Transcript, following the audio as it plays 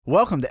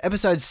Welcome to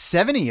episode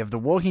 70 of the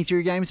Walking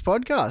Through Games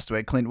podcast,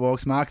 where Clint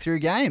walks Mark through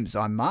games.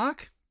 I'm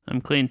Mark. I'm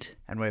Clint.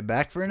 And we're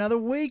back for another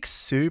week.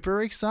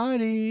 Super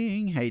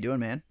exciting. How you doing,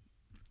 man?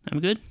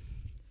 I'm good.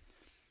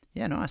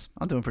 Yeah, nice.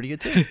 I'm doing pretty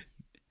good too.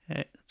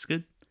 Hey, that's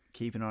good.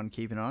 Keeping on.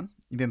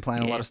 You've been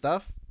playing a lot of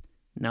stuff?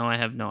 No, I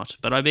have not.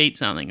 But I beat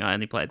something. I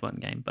only played one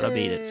game, but I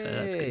beat it, so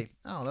that's good.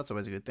 Oh, that's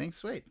always a good thing.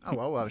 Sweet. Oh,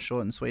 well, we'll have a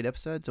short and sweet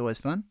episode. It's always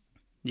fun.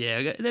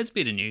 Yeah, there's a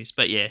bit of news,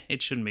 but yeah,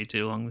 it shouldn't be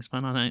too long, this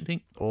one, I don't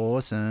think.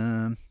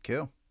 Awesome.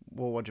 Cool.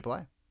 Well, what'd you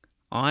play?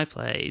 I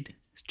played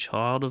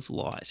Child of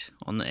Light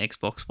on the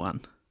Xbox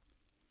One.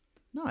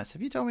 Nice.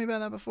 Have you told me about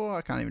that before?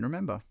 I can't even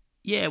remember.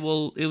 Yeah,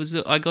 well, it was.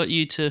 I got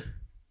you to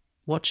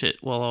watch it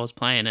while I was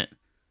playing it.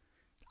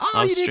 Oh,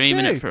 I was you did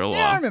streaming too. it for a while.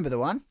 Yeah, I remember the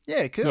one.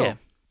 Yeah, cool. Yeah.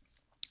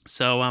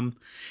 So,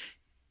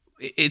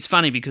 it's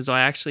funny because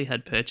I actually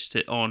had purchased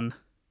it on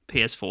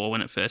PS4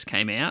 when it first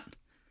came out.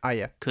 Oh,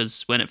 yeah.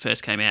 Because when it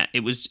first came out, it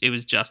was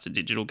just a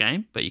digital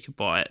game, but you could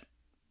buy it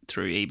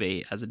through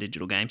EB as a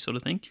digital game sort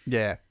of thing.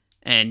 Yeah.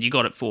 And you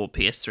got it for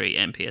PS3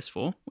 and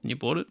PS4 when you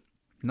bought it.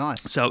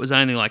 Nice. So it was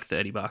only like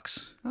 $30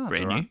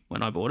 brand new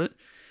when I bought it.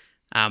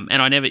 And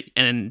I never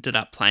ended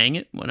up playing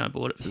it when I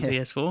bought it for the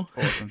PS4.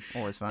 Awesome.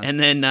 Always fun. And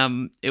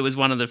then it was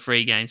one of the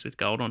free games with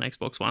gold on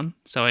Xbox One.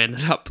 So I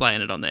ended up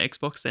playing it on the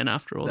Xbox then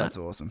after all That's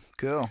awesome.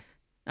 Cool.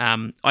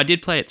 I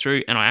did play it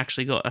through, and I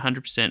actually got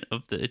 100%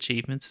 of the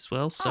achievements as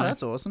well. So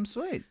that's awesome.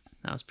 Sweet.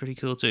 that was pretty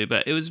cool too.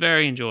 But it was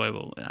very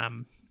enjoyable.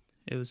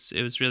 It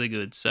was really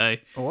good. So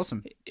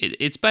Awesome.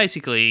 it's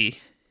basically,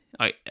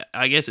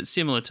 I guess it's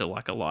similar to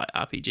like a light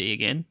RPG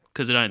again,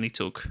 because it only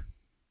took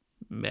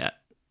about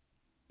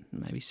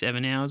maybe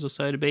 7 hours or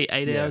so to beat,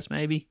 8 hours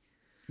maybe.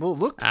 Well, it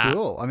looked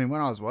cool. I mean,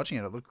 when I was watching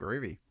it, it looked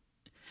groovy.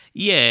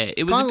 Yeah,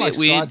 it was a bit like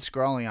weird.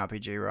 Side-scrolling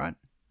RPG, right?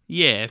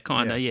 Yeah,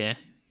 kind of. Yeah.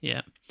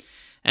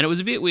 And it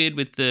was a bit weird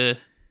with the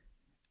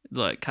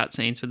like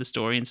cutscenes for the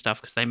story and stuff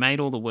because they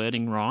made all the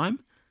wording rhyme.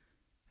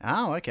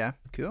 Oh, okay,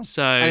 cool.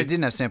 So and it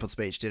didn't have sampled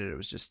speech, did it? It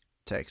was just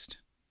text.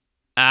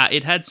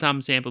 It had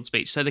some sampled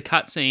speech. So the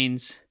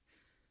cutscenes,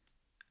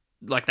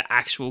 like the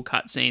actual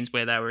cutscenes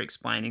where they were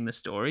explaining the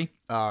story.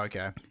 Oh,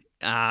 okay.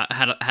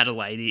 Had a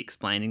lady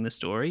explaining the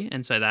story,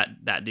 and so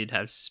that did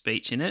have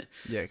speech in it.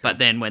 Yeah, cool. But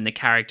then when the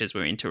characters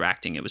were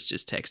interacting, it was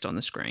just text on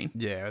the screen.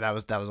 Yeah, that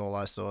was all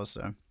I saw.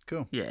 So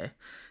cool. Yeah.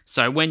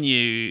 So when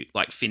you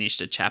like finished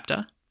a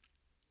chapter,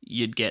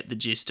 you'd get the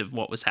gist of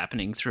what was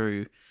happening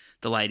through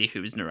the lady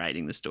who was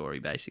narrating the story,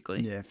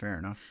 basically. Yeah, fair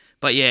enough.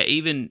 But yeah,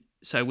 even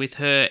so, with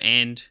her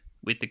and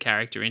with the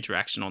character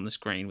interaction on the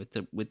screen with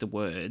the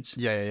words,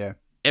 Yeah.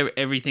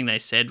 everything they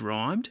said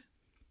rhymed.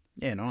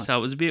 Yeah, nice. So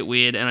it was a bit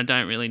weird, and I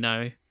don't really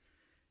know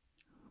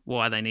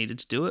why they needed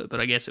to do it, but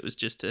I guess it was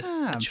just a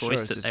I'm choice sure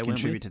it's that just they went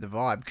contribute with. to the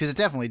vibe because it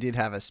definitely did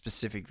have a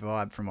specific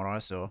vibe from what I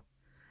saw.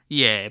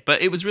 Yeah,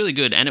 but it was really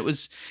good, and it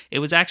was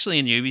actually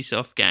a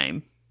Ubisoft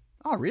game.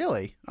 Oh,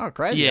 really? Oh,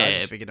 crazy. Yeah. I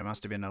just figured it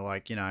must have been a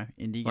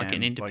indie game. Like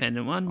an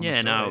independent one. on Yeah,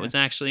 the no, store, it was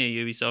actually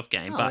a Ubisoft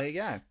game. Oh, but there you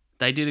go.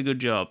 they did a good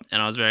job,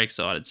 and I was very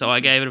excited. So I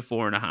gave it a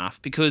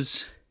 4.5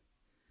 because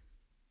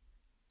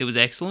it was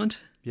excellent,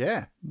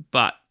 Yeah.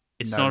 but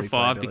it's No not a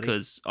 5 replayability.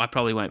 because I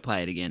probably won't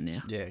play it again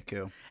now. Yeah,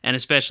 cool. And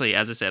especially,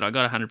 as I said, I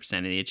got 100%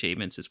 of the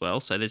achievements as well,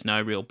 so there's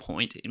no real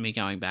point in me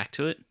going back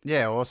to it.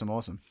 Yeah, awesome.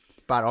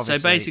 But obviously,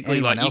 So basically,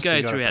 anyone like, you else who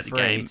go got it throughout for the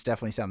free, game. it's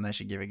definitely something they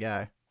should give a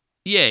go.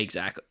 Yeah,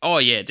 exactly. Oh,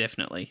 yeah,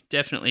 definitely.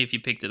 Definitely, if you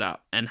picked it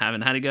up and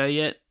haven't had a go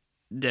yet,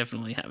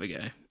 definitely have a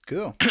go.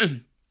 Cool.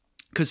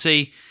 Because,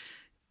 see,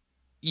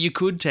 you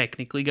could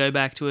technically go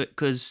back to it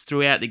because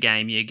throughout the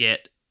game you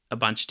get a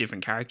bunch of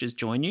different characters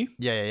join you.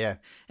 Yeah.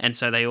 And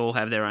so they all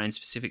have their own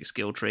specific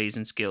skill trees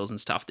and skills and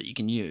stuff that you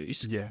can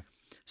use. Yeah.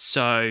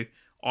 So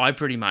I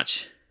pretty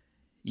much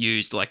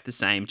used like the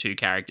same two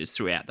characters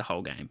throughout the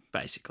whole game,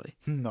 basically.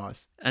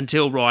 Nice.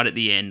 Until right at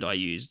the end I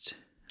used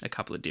a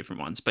couple of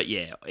different ones. But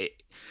yeah,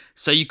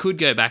 so you could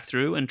go back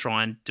through and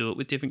try and do it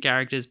with different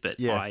characters, but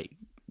Yeah. I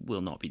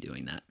will not be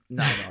doing that.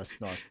 No, nice.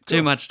 Too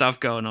Cool. much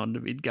stuff going on to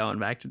be going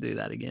back to do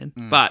that again.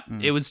 But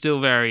it was still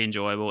very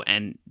enjoyable,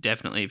 and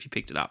definitely if you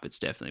picked it up, it's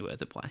definitely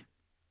worth a play.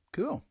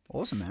 Cool.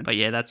 Awesome, man. But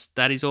yeah,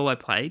 that is all I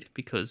played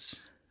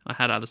because I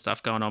had other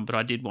stuff going on, but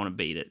I did want to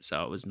beat it,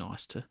 so it was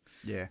nice to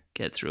Yeah.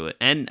 get through it.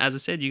 And as I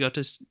said, you got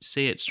to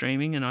see it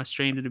streaming, and I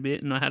streamed it a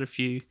bit, and I had a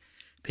few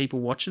people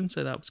watching,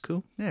 so that was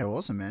cool. Yeah,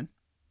 awesome, man.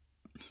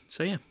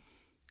 So yeah.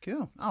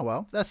 Cool. Oh,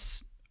 well,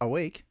 that's a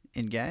week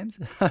in games.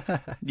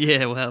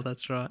 Yeah, well,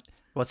 that's right.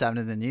 What's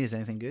happening in the news?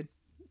 Anything good?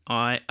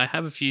 I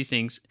have a few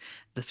things.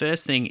 The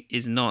first thing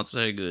is not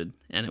so good,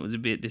 and it was a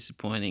bit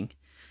disappointing.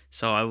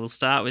 So I will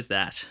start with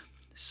that.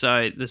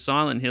 So the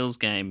Silent Hills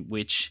game,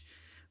 which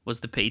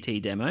was the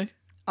PT demo.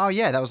 Oh,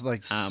 yeah, that was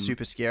like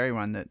super scary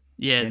one that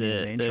Yeah, Kenny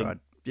and Dean the tried.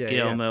 Yeah,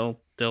 Guillermo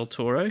del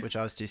Toro. Which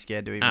I was too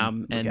scared to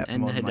even look at for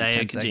and more than like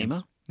 10 Hideo seconds.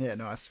 Kojima. Yeah,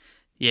 nice.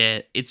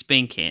 Yeah, it's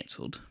been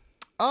cancelled.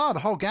 Oh, the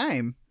whole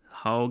game?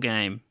 Whole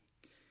game.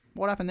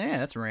 What happened there?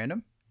 That's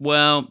random.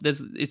 Well,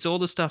 it's all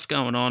the stuff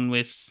going on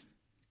with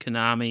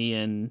Konami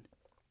and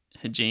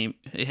Hideo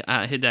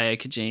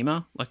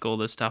Kojima, like all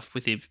the stuff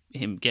with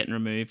him getting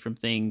removed from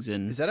things,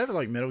 and Is that over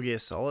like Metal Gear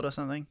Solid or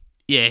something?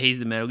 yeah, he's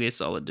the Metal Gear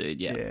Solid dude.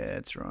 Yeah, Yeah,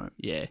 that's right.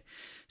 yeah.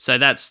 So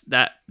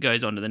that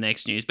goes on to the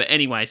next news. But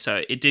anyway,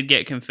 so it did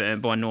get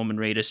confirmed by Norman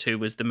Reedus, who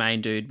was the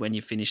main dude when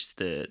you finished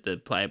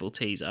the playable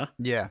teaser,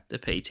 Yeah. the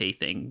PT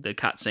thing. The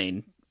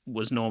cutscene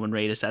was Norman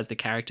Reedus as the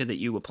character that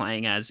you were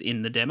playing as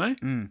in the demo.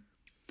 Mm.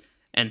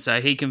 And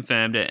so he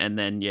confirmed it, and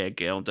then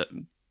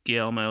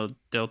Guillermo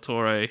del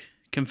Toro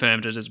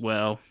confirmed it as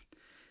well.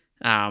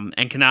 And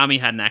Konami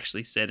hadn't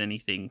actually said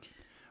anything.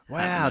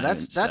 Wow,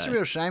 that's so- a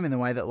real shame in the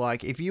way that,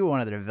 like, if you were one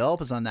of the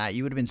developers on that,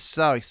 you would have been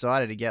so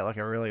excited to get like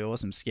a really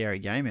awesome, scary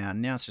game out,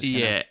 and now it's just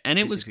Yeah, and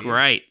it was disappear.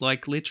 great.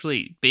 Like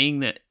literally, being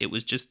that it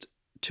was just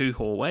 2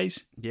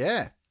 hallways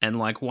Yeah, and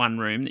like 1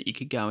 room that you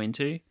could go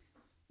into,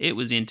 it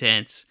was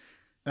intense.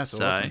 that's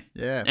So- awesome.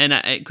 Yeah,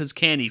 And because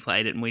Candy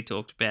played it and we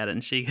talked about it,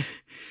 and she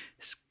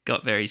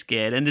got very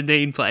scared. And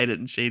Nadine played it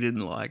and she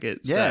didn't like it.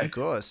 yeah, So of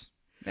course.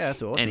 Yeah,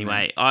 that's awesome. man.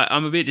 anyway,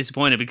 I'm a bit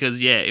disappointed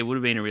because it would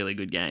have been a really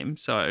good game.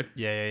 So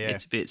Yeah.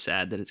 it's a bit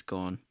sad that it's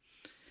gone.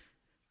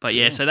 But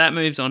yeah, Yeah. so that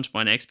moves on to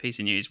my next piece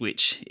of news,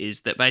 which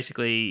is that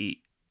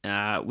basically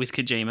with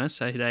Kojima,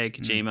 so Hideo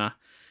Kojima,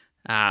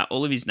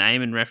 all of his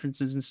name and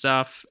references and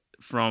stuff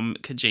from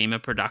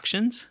Kojima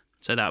Productions.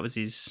 So that was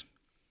his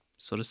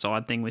sort of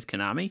side thing with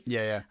Konami.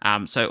 Yeah.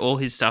 So all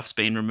his stuff's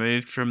been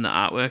removed from the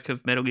artwork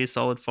of Metal Gear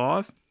Solid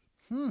 5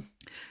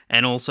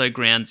 and also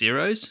Ground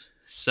Zeroes.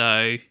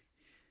 So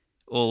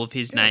all of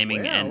his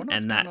naming wow, what's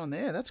and that going on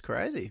there? That's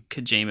crazy.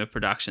 Kojima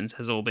Productions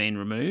has all been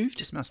removed.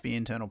 Just must be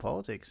internal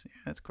politics.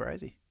 Yeah, that's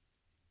crazy.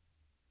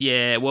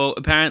 Yeah, well,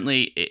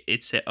 apparently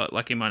it's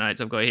like in my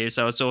notes I've got here.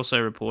 So it's also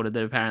reported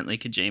that apparently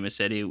Kojima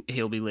said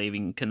he'll be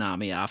leaving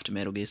Konami after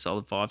Metal Gear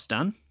Solid 5's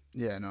done.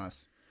 Yeah,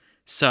 nice.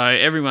 So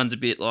everyone's a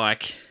bit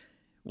like,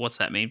 what's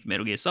that mean for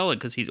Metal Gear Solid?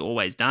 Because he's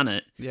always done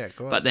it. Yeah, of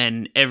course. But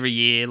then every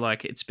year,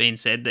 like it's been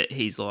said that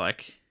he's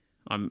like,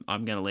 I'm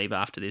going to leave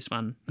after this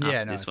one,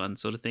 Yeah, this nice. one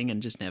sort of thing,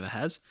 and just never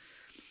has.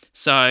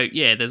 So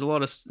yeah, there's a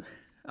lot of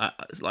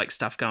like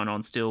stuff going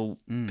on still.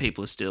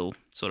 People are still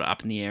sort of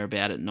up in the air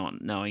about it,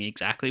 not knowing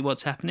exactly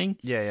what's happening.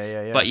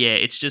 Yeah. But yeah,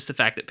 it's just the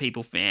fact that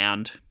people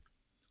found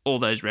all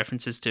those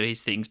references to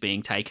his things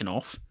being taken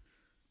off.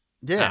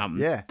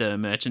 yeah. The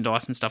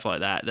merchandise and stuff like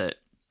that, that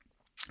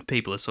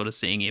people are sort of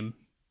seeing him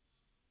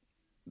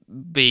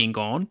being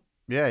gone.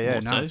 Yeah.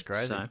 more No, so. it's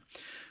crazy. So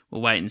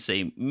we'll wait and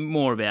see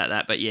more about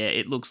that. But yeah,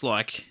 it looks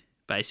like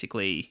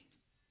basically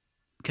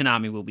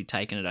Konami will be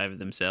taking it over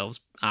themselves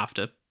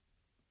after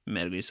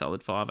Metal Gear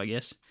Solid 5, I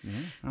guess. Yeah.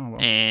 Oh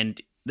well. And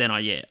then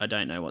I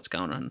don't know what's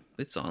going on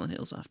with Silent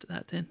Hills after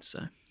that then.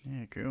 So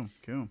Yeah.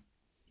 Cool.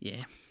 yeah.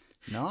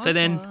 Nice. So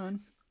then- one.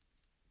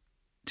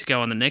 To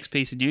go on the next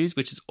piece of news,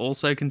 which is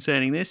also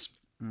concerning this.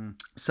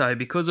 So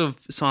because of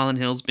Silent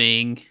Hills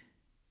being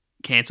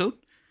cancelled,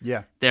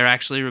 Yeah. they're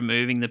actually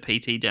removing the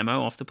PT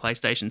demo off the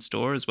PlayStation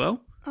Store as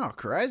well. Oh,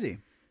 crazy.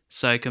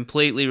 So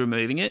completely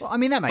removing it. Well, I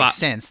mean, that makes But-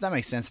 sense. That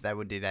makes sense that they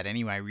would do that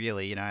anyway,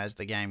 really. You know, as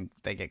they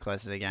get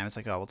closer to the game, it's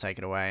like, oh, we'll take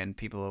it away, and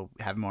people will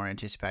have more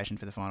anticipation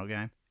for the final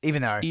game.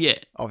 Even though, Yeah,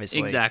 obviously,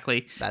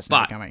 exactly. that's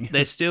But not coming.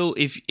 there's still,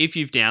 if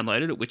you've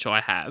downloaded it, which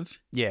I have,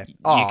 Yeah. you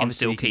Oh, can obviously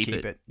still you can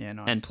keep it Yeah,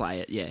 nice. and play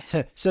it. Yeah.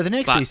 So the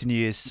next But- piece of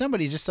news,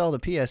 somebody just sold a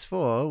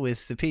PS4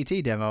 with the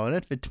PT demo on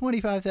it for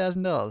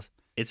 $25,000.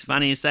 It's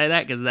funny you say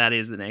that because that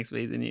is the next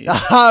piece of news.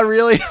 Ah,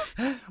 really?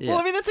 Yeah. Well,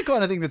 I mean, that's the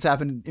kind of thing that's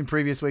happened in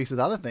previous weeks with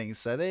other things.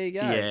 So there you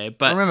go. Yeah, I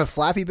but remember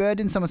Flappy Bird,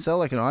 didn't someone sell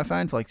like an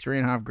iPhone for like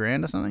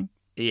 $3,500 or something?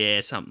 yeah,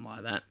 something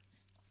like that.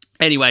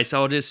 Anyway,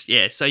 so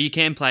so you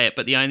can play it,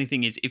 but the only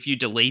thing is if you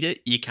delete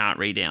it, you can't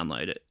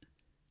re-download it.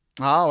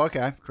 Oh,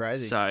 okay.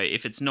 Crazy. So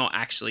if it's not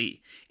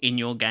actually in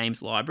your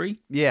game's library,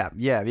 Yeah.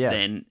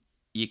 then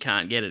you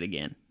can't get it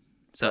again.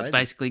 So it's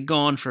Crazy. basically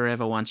gone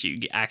forever once you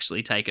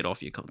actually take it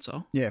off your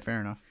console. Yeah, fair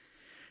enough.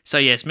 So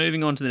yes,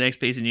 moving on to the next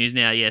piece of news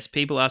now. Yes,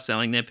 people are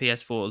selling their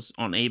PS4s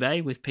on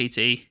eBay with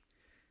PT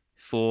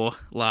for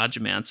large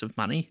amounts of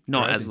money.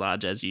 Not Crazy. as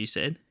large as you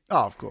said.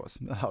 Oh, of course.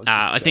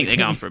 I think they're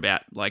going for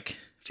about like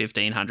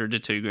 $1,500 to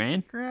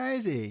 $2,000,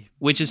 crazy.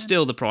 which is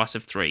still the price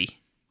of 3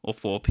 or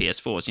 4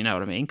 PS4s. You know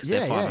what I mean? Because Yeah,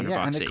 they're $500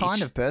 yeah. And the each.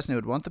 kind of person who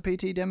would want the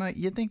PT demo,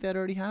 you'd think they'd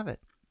already have it.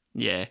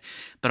 Yeah,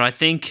 but I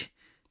think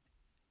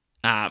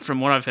from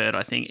what I've heard,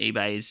 I think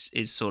eBay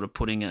is sort of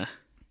putting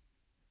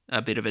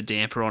a bit of a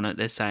damper on it.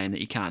 They're saying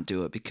that you can't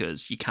do it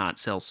because you can't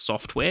sell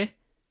software.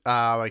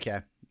 Oh,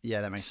 okay.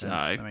 Yeah, that makes sense.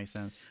 So- That makes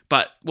sense.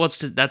 But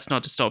that's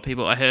not to stop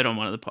people. I heard on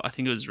one of the I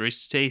think it was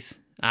Rooster Teeth,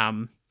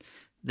 their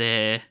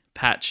the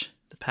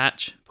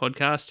Patch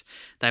podcast.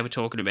 They were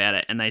talking about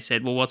it, and they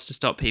said, "Well, what's to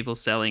stop people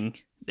selling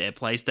their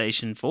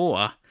PlayStation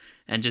 4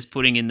 and just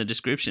putting in the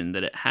description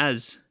that it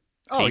has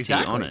Oh, PT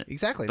exactly. on it?"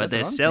 Exactly. But That's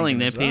they're what I'm selling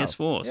their thinking as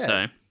well. PS4, Yeah,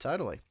 so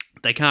totally.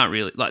 they can't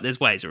really there's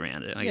ways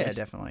around it. I Yeah, guess.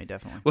 definitely.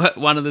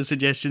 One of the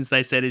suggestions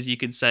they said is you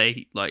could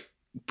say like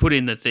put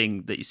in the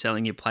thing that you're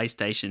selling your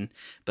PlayStation,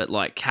 but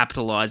like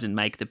capitalize and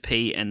make the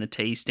P and the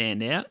T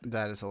stand out.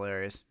 That is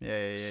hilarious.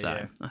 Yeah.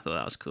 So I thought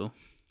that was cool.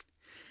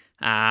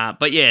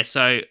 But yeah,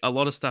 so a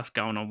lot of stuff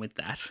going on with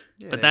that.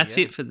 Yeah, but there you that's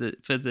go.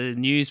 it for the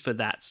news for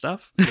that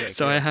stuff. Yeah,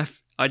 So cool.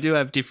 I do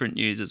have different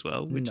news as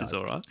well, which is Nice.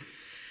 all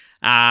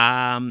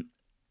right.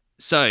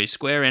 So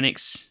Square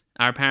Enix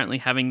are apparently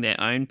having their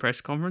own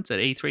press conference at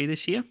E3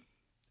 this year,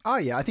 Oh,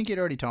 yeah, I think you'd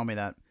already told me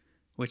that.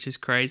 which is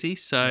crazy.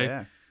 So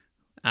Yeah.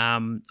 I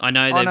know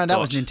Oh, they've no, that got,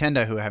 was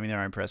Nintendo who were having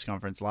their own press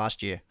conference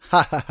last year.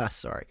 Ha ha ha,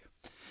 sorry.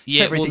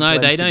 yeah. Well, Everything no, they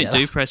blends don't together.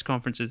 do press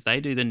conferences. They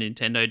do the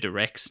Nintendo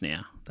Directs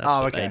now. That's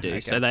Oh, what okay, they do. okay.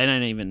 So they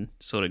don't even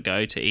sort of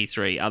go to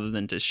E3 other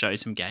than to show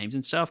some games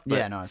and stuff. But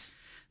Yeah, nice.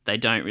 they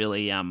don't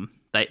really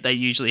they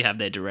usually have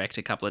their direct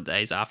a couple of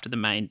days after the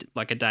main,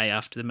 like a day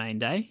after the main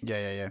day.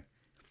 Yeah.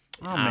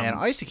 Oh, man,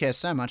 I used to care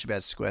so much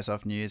about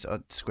Squaresoft news,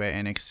 or Square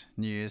Enix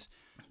news.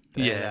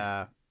 But,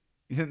 Yeah.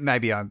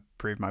 maybe I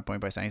proved my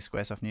point by saying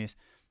Squaresoft news.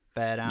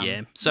 But,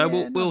 Yeah, so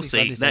we'll nice see.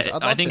 exciting stuff.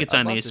 I'd I love think to- it's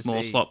I'd only love a to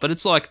small see- slot, but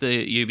it's like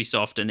the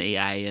Ubisoft and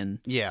EA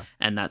Yeah.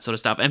 and that sort of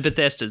stuff. And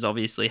Bethesda's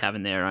obviously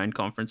having their own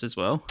conference as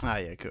well, Oh,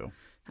 yeah, cool.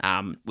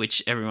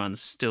 which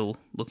everyone's still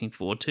looking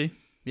forward to.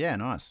 Yeah,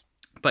 nice.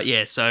 But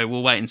yeah, so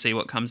we'll wait and see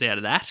what comes out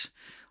of that.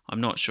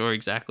 I'm not sure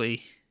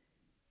exactly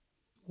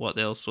what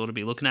they'll sort of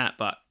be looking at,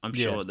 but I'm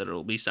Yeah. sure that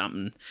it'll be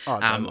something. Oh,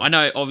 totally. I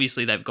know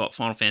obviously they've got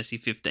Final Fantasy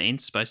 15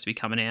 supposed to be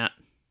coming out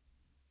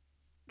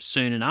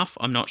soon enough.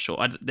 I'm not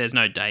sure. There's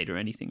no date or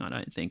anything, I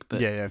don't think,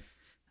 but yeah.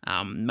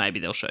 maybe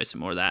they'll show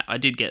some more of that. I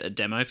did get a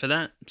demo for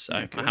that, so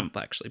Yeah, cool. I haven't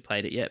actually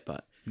played it yet,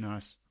 but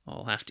Nice.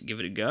 I'll have to give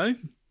it a go.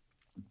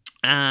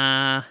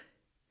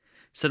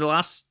 So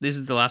this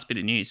is the last bit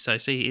of news. So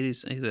see, it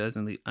is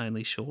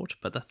only short,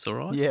 but that's all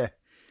right.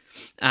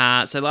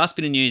 Yeah. So last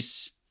bit of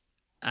news,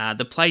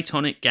 the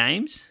Playtonic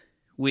games,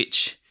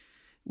 which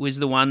was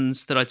the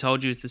ones that I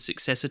told you is the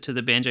successor to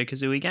the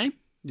Banjo-Kazooie game.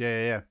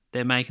 Yeah.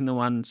 They're making the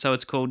one, so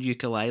it's called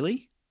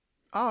Yooka-Laylee.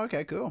 Oh,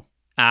 okay, cool.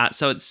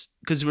 So it's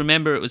because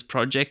remember it was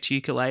Project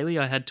Yooka-Laylee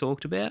I had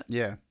talked about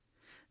Yeah.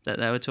 that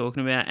they were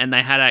talking about, and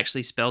they had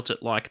actually spelt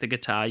it like the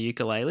guitar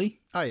ukulele.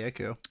 Oh, yeah,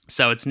 cool.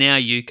 So it's now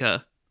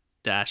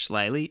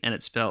Yuka-Laylee, and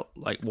it's spelt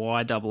like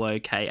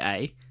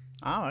Yooka,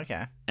 Oh,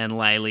 okay. and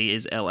Laylee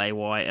is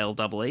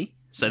Laylee.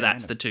 So Yeah,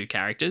 that's I know. the two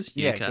characters,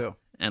 Yeah, Yuka cool.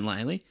 and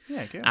Laylee.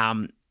 Yeah,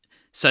 cool.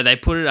 So they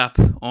put it up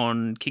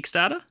on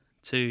Kickstarter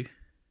to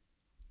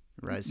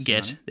Raise some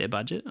get money. their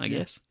budget, I Yeah.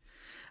 guess.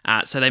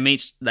 So they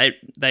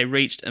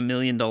reached $1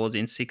 million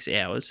in 6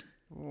 hours.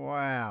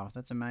 Wow,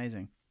 that's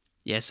amazing.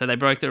 Yeah, so they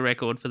broke the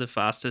record for the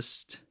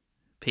fastest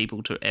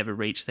people to ever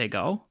reach their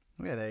goal.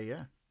 Yeah, there you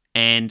go.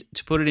 And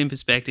to put it in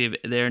perspective,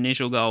 their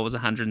initial goal was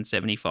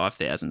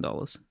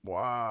 $175,000.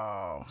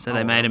 Wow. So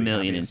they made they'll $1 be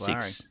million happy in as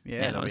Larry. 6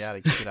 Yeah, they'll be hours.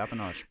 able to kick it up a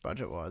notch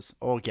budget-wise.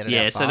 Or get it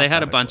Yeah, out so they had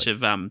faster, a bunch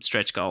hopefully. of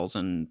stretch goals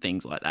and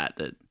things like that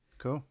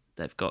Cool.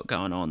 they've got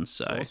going on.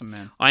 So That's awesome,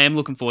 man. I am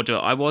looking forward to it.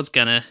 I was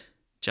going to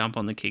jump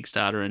on the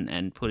Kickstarter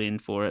and put in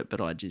for it,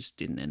 but I just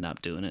didn't end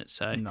up doing it.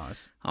 So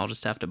Nice. I'll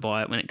just have to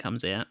buy it when it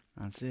comes out.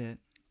 That's it.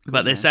 Cool,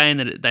 But they're man. saying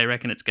that they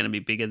reckon it's going to be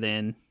bigger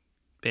than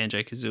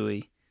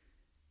Banjo-Kazooie.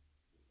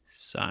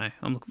 So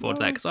I'm looking forward to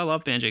that Well- because I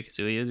love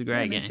Banjo-Kazooie. It was a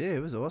great Me game. too.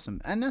 It was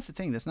awesome. And that's the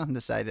thing. There's nothing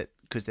to say that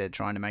because they're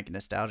trying to make it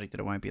nostalgic that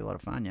it won't be a lot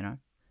of fun, you know?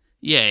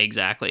 Yeah,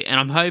 exactly. And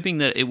I'm hoping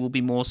that it will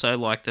be more so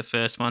like the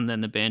first one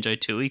than the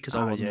Banjo-Tooie because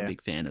I Oh, wasn't yeah. a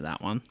big fan of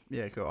that one.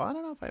 Yeah, cool. I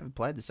don't know if I ever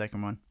played the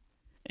second one.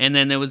 And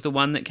then there was the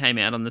one that came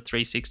out on the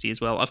 360 as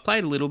well. I've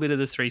played a little bit of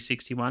the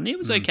 360 one. It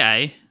was Hmm.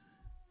 okay.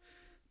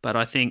 But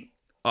I think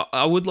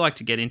I would like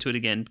to get into it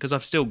again because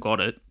I've still got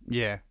it.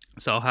 Yeah.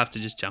 So I'll have to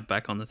just jump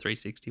back on the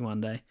 360 one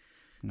day.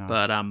 Nice.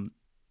 But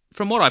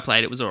from what I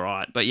played, it was all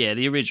right. But yeah,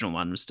 the original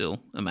one was still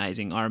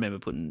amazing. I remember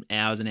putting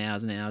hours and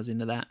hours and hours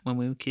into that when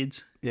we were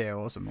kids. Yeah,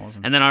 awesome.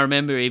 And then I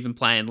remember even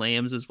playing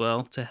Liam's as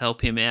well to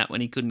help him out when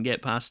he couldn't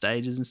get past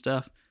stages and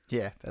stuff.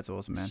 Yeah, that's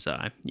awesome, man.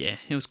 So yeah,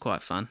 it was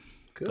quite fun.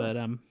 Cool. But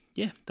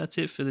yeah, that's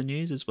it for the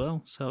news as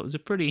well. So it was a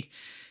pretty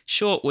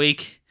short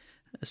week,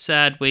 a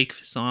sad week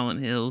for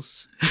Silent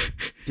Hills.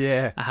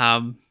 Yeah.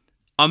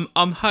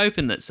 I'm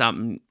hoping that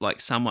something like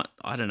somewhat,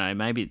 I don't know,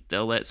 maybe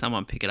they'll let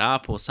someone pick it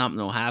up or something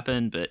will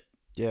happen, but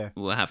Yeah.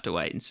 we'll have to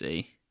wait and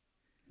see.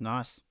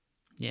 Nice.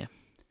 Yeah.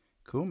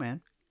 Cool,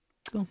 man.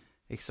 Cool.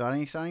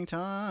 Exciting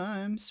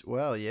times.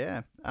 Well,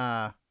 yeah.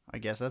 I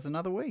guess that's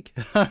another week.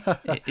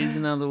 It is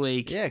another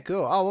week. Yeah,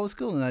 cool. Oh, well, it was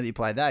cool to know that you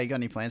played that. You got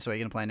any plans for what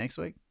you're going to play next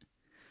week?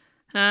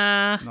 No,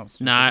 I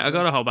specifically.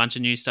 got a whole bunch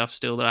of new stuff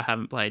still that I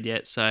haven't played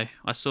yet. So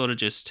I sort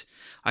of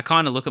I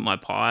kind of look at my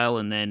pile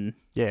and then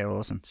Yeah,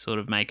 awesome. sort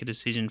of make a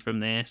decision from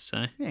there.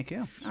 So Yeah,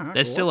 cool. All right,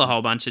 there's still a awesome.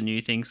 whole bunch of new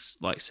things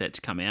like set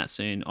to come out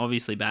soon.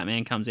 Obviously,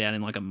 Batman comes out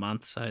in like a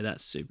month, so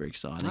that's super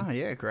exciting. Oh,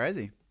 yeah,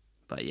 crazy.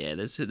 But yeah,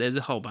 there's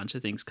a whole bunch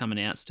of things coming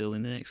out still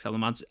in the next couple of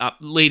months,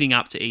 leading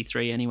up to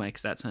E3 anyway,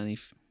 because that's only a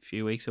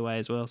few weeks away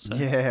as well. So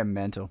Yeah,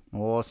 mental.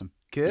 Awesome.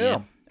 Cool.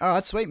 Yeah. All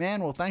right, sweet,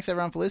 man. Well, thanks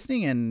everyone for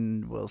listening,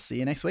 and we'll see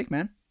you next week,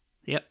 man.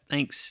 yep,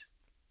 thanks.